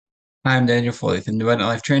I'm Daniel Foley from the Abundant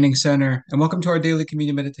Life Training Center, and welcome to our daily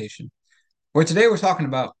community meditation, where today we're talking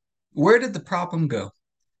about where did the problem go?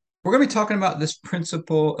 We're going to be talking about this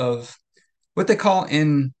principle of what they call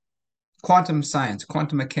in quantum science,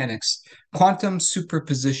 quantum mechanics, quantum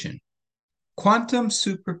superposition. Quantum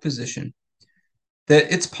superposition,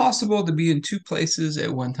 that it's possible to be in two places at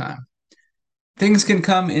one time. Things can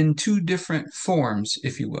come in two different forms,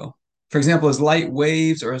 if you will. For example, as light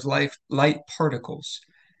waves or as light particles.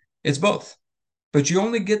 It's both, but you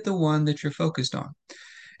only get the one that you're focused on.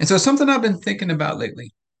 And so something I've been thinking about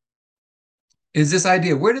lately is this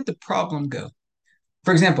idea, where did the problem go?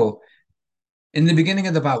 For example, in the beginning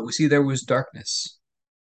of the Bible, we see there was darkness,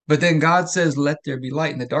 but then God says, let there be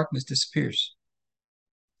light, and the darkness disappears.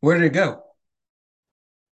 Where did it go?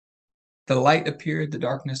 The light appeared, the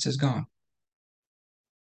darkness is gone.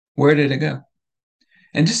 Where did it go?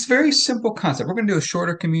 And just very simple concept. We're going to do a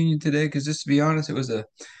shorter communion today because, just to be honest, it was a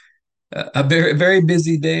very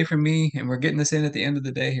busy day for me, and we're getting this in at the end of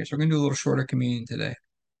the day here. So we're going to do a little shorter communion today.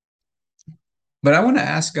 But I want to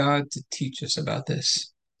ask God to teach us about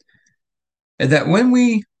this. And that when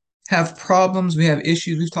we have problems, we have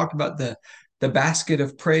issues. We've talked about the basket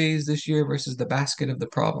of praise this year versus the basket of the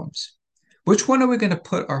problems. Which one are we going to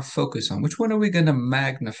put our focus on? Which one are we going to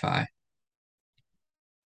magnify?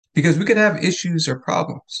 Because we could have issues or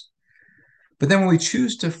problems. But then when we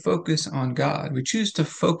choose to focus on God, we choose to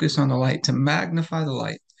focus on the light, to magnify the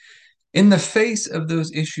light in the face of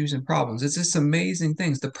those issues and problems. It's just amazing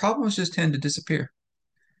things. The problems just tend to disappear.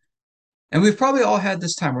 And we've probably all had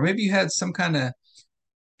this time, or maybe you had some kind of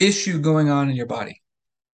issue going on in your body.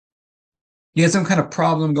 You had some kind of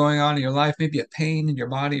problem going on in your life, maybe a pain in your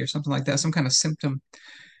body or something like that, some kind of symptom.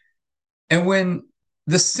 And when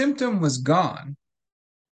the symptom was gone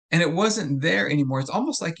and it wasn't there anymore, it's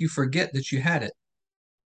almost like you forget that you had it.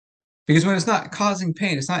 Because when it's not causing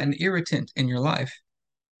pain, it's not an irritant in your life.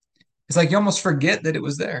 It's like you almost forget that it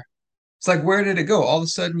was there. It's like, where did it go? All of a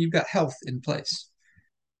sudden, you've got health in place,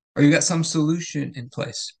 or you got some solution in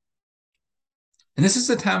place. And this is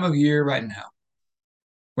the time of year right now.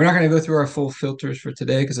 We're not going to go through our full filters for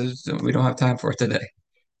today because we don't have time for it today.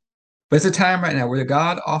 But it's a time right now where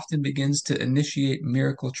God often begins to initiate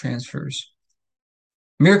miracle transfers.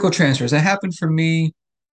 Miracle transfers. That happened for me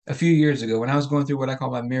a few years ago when I was going through what I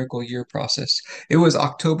call my miracle year process. It was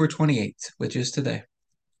October 28th, which is today.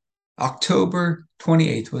 October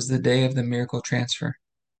 28th was the day of the miracle transfer.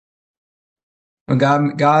 When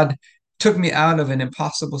God took me out of an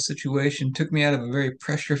impossible situation, took me out of a very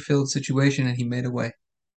pressure-filled situation, and He made a way.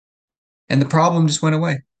 And the problem just went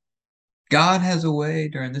away. God has a way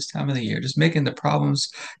during this time of the year, just making the problems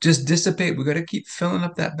just dissipate. We got to keep filling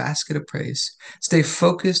up that basket of praise. Stay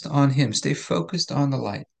focused on Him. Stay focused on the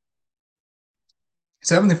light.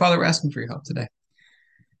 So, Heavenly Father, we're asking for your help today.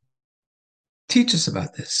 Teach us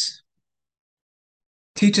about this.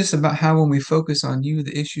 Teach us about how when we focus on you,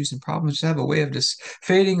 the issues and problems just have a way of just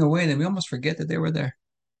fading away, and then we almost forget that they were there.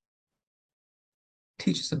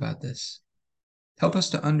 Teach us about this. Help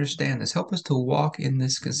us to understand this. Help us to walk in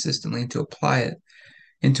this consistently and to apply it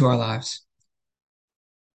into our lives.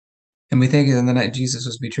 And we thank you that on the night Jesus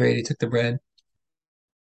was betrayed, He took the bread.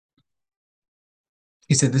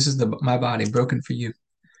 He said, this is my body broken for you.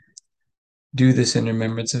 Do this in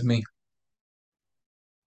remembrance of me.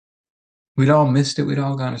 We'd all missed it. We'd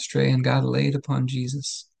all gone astray, and God laid upon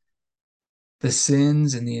Jesus the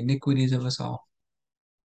sins and the iniquities of us all.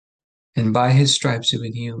 And by His stripes we've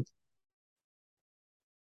been healed.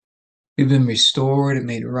 We've been restored and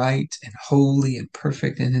made right and holy and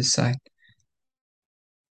perfect in His sight,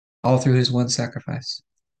 all through His one sacrifice.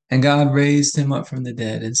 And God raised Him up from the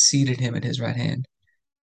dead and seated Him at His right hand.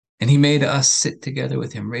 And He made us sit together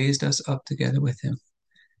with Him, raised us up together with Him.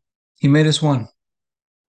 He made us one.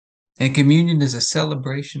 And communion is a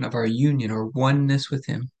celebration of our union or oneness with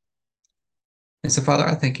Him. And so, Father,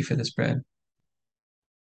 I thank you for this bread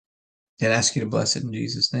and ask you to bless it in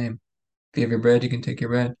Jesus' name. If you have your bread, you can take your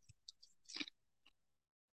bread.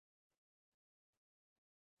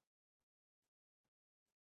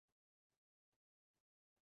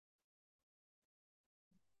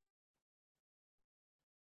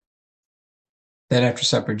 Then after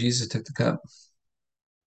supper, Jesus took the cup.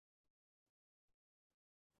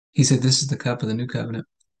 He said, this is the cup of the new covenant.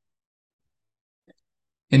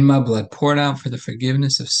 In my blood, poured out for the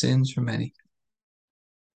forgiveness of sins for many.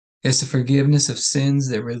 It's the forgiveness of sins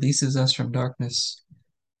that releases us from darkness,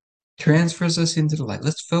 transfers us into the light.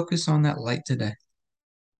 Let's focus on that light today.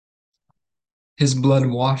 His blood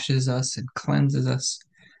washes us and cleanses us,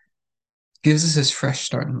 gives us His fresh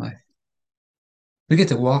start in life. We get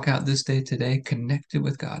to walk out this day today connected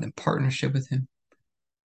with God in partnership with Him.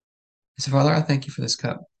 So, Father, I thank you for this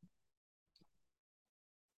cup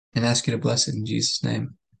and ask you to bless it in Jesus'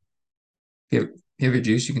 name. If you have your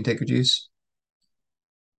juice, you can take your juice.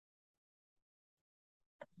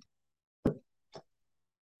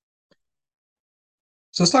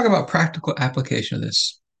 So let's talk about practical application of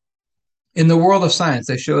this. In the world of science,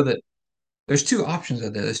 they show that there's two options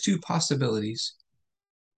out there. There's two possibilities.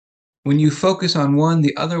 When you focus on one,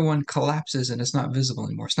 the other one collapses and it's not visible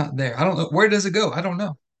anymore. It's not there. I don't know. Where does it go? I don't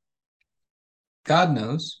know. God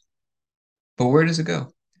knows, but where does it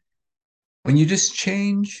go? When you just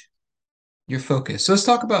change your focus. So let's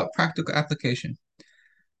talk about practical application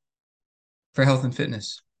for health and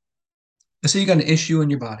fitness. Let's say you got an issue in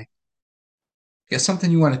your body. You got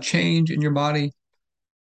something you want to change in your body,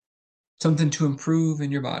 something to improve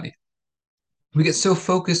in your body. We get so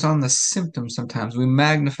focused on the symptoms sometimes. We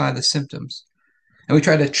magnify the symptoms and we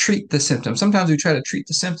try to treat the symptoms. Sometimes we try to treat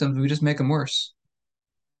the symptoms, we just make them worse.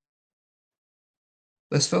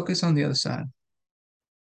 Let's focus on the other side.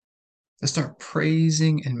 Let's start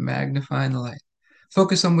praising and magnifying the light.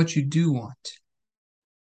 Focus on what you do want.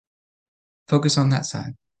 Focus on that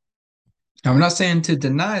side. Now, we're not saying to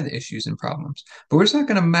deny the issues and problems, but we're just not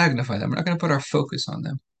going to magnify them. We're not going to put our focus on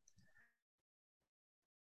them.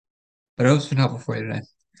 But I hope it's been helpful for you today.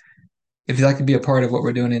 If you'd like to be a part of what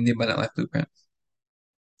we're doing in the Abundant Life Blueprint,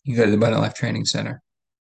 you can go to the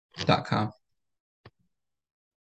AbundantLifeTrainingCenter.com.